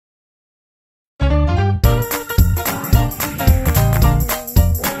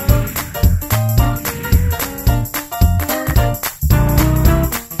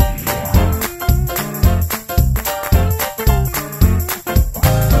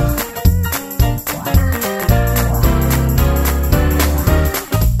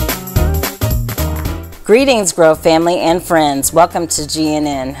Greetings, Grove family and friends. Welcome to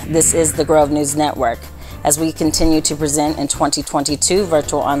GNN. This is the Grove News Network. As we continue to present in 2022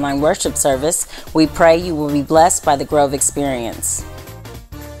 virtual online worship service, we pray you will be blessed by the Grove experience.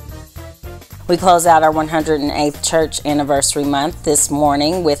 We close out our 108th church anniversary month this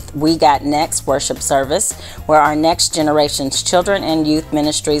morning with We Got Next worship service, where our Next Generation's children and youth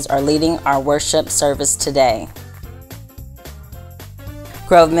ministries are leading our worship service today.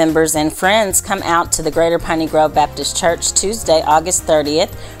 Grove members and friends, come out to the Greater Piney Grove Baptist Church Tuesday, August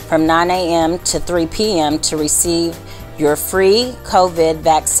 30th from 9 a.m. to 3 p.m. to receive your free COVID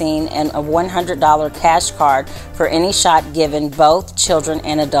vaccine and a $100 cash card for any shot given, both children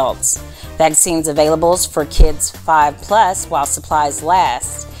and adults. Vaccines available for kids 5+ while supplies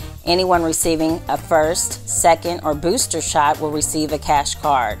last. Anyone receiving a first, second, or booster shot will receive a cash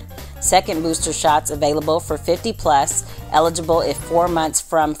card. Second booster shots available for 50+, eligible if 4 months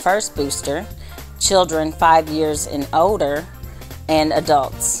from first booster, children 5 years and older, and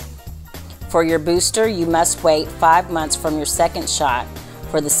adults. For your booster, you must wait 5 months from your second shot.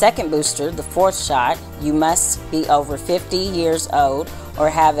 For the second booster, the fourth shot, you must be over 50 years old or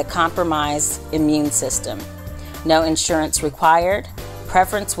have a compromised immune system. No insurance required.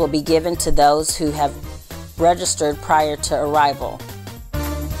 Preference will be given to those who have registered prior to arrival.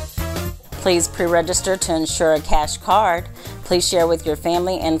 Please pre-register to ensure a cash card. Please share with your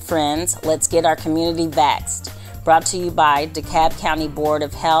family and friends. Let's get our community vaxxed. Brought to you by DeKalb County Board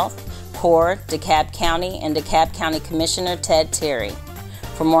of Health, CORE, DeKalb County, and DeKalb County Commissioner Ted Terry.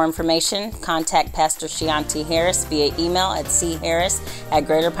 For more information, contact Pastor Shianti Harris via email at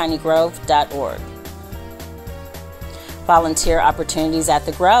charris@greaterpineygrove.org. Volunteer opportunities at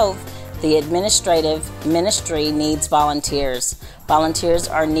the Grove. The administrative ministry needs volunteers. Volunteers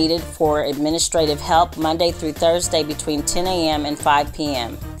are needed for administrative help Monday through Thursday between 10 a.m. and 5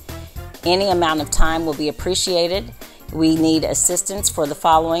 p.m. Any amount of time will be appreciated. We need assistance for the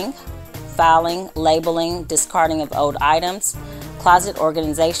following: filing, labeling, discarding of old items, closet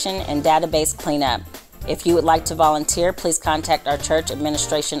organization, and database cleanup. If you would like to volunteer, please contact our church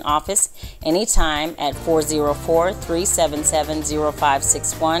administration office anytime at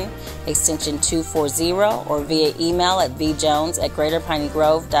 404-377-0561, extension 240, or via email at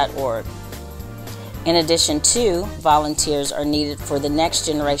vjones@greaterpineygrove.org. In addition to, volunteers are needed for the Next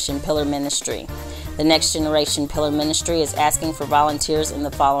Generation Pillar Ministry. The Next Generation Pillar Ministry is asking for volunteers in the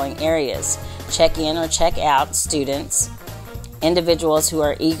following areas: check-in or check-out students, individuals who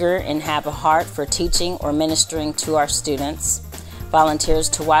are eager and have a heart for teaching or ministering to our students, volunteers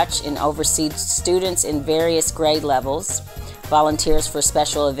to watch and oversee students in various grade levels, volunteers for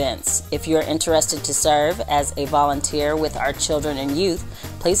special events. If you are interested to serve as a volunteer with our children and youth,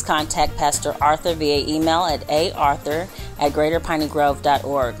 please contact Pastor Arthur via email at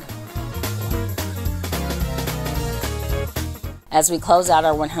aarthur@greaterpineygrove.org. As we close out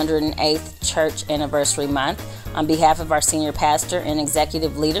our 108th church anniversary month, on behalf of our senior pastor and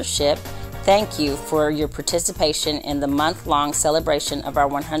executive leadership, thank you for your participation in the month-long celebration of our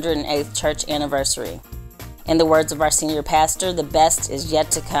 108th church anniversary. In the words of our senior pastor, the best is yet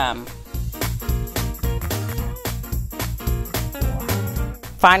to come.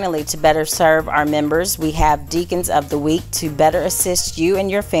 Finally, to better serve our members, we have Deacons of the Week to better assist you and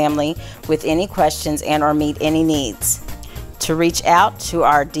your family with any questions and or meet any needs. To reach out to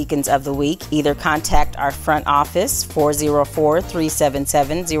our Deacons of the Week, either contact our front office,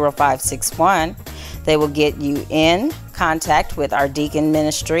 404-377-0561. They will get you in contact with our deacon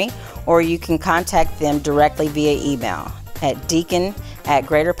ministry, or you can contact them directly via email at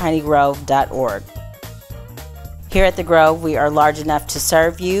deacon@greaterpineygrove.org. Here at the Grove, we are large enough to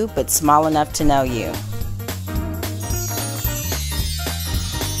serve you, but small enough to know you.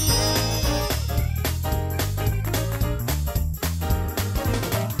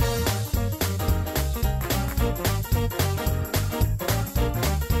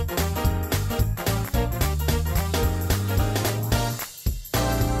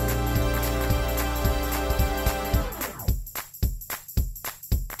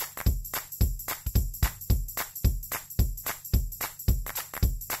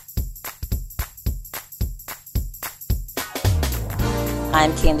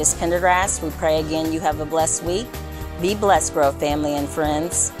 I'm Candace Pendergrass. We pray again you have a blessed week. Be blessed, Grove family and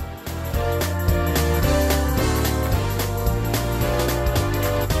friends.